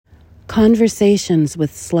Conversations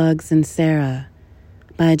with Slugs and Sarah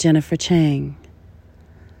by Jennifer Chang.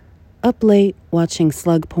 Up late watching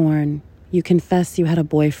slug porn, you confess you had a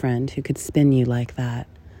boyfriend who could spin you like that.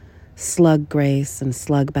 Slug grace and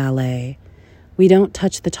slug ballet. We don't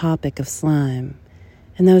touch the topic of slime.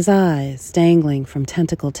 And those eyes dangling from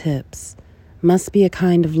tentacle tips must be a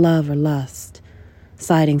kind of love or lust,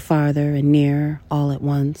 siding farther and nearer all at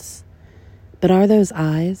once. But are those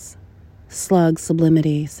eyes? Slug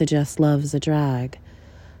sublimity suggests love's a drag,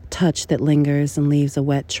 touch that lingers and leaves a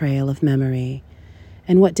wet trail of memory.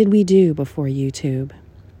 And what did we do before YouTube?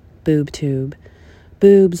 Boob tube.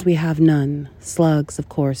 Boobs we have none. Slugs, of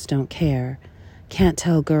course, don't care. Can't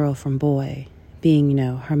tell girl from boy, being,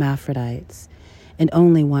 hermaphrodites, and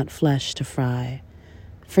only want flesh to fry.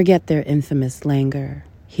 Forget their infamous languor.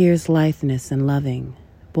 Here's litheness and loving,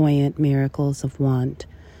 buoyant miracles of want.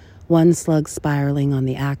 One slug spiraling on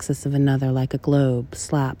the axis of another like a globe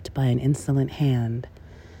slapped by an insolent hand.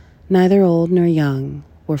 Neither old nor young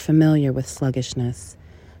were familiar with sluggishness,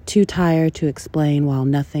 too tired to explain while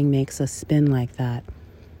nothing makes us spin like that.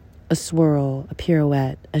 A swirl, a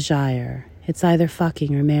pirouette, a gyre. It's either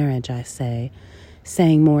fucking or marriage, I say,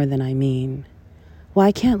 saying more than I mean.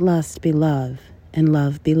 Why can't lust be love and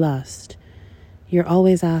love be lust? You're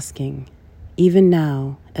always asking. Even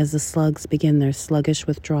now, as the slugs begin their sluggish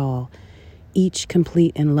withdrawal, each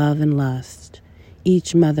complete in love and lust,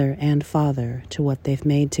 each mother and father to what they've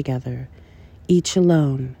made together, each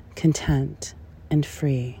alone, content and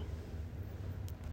free.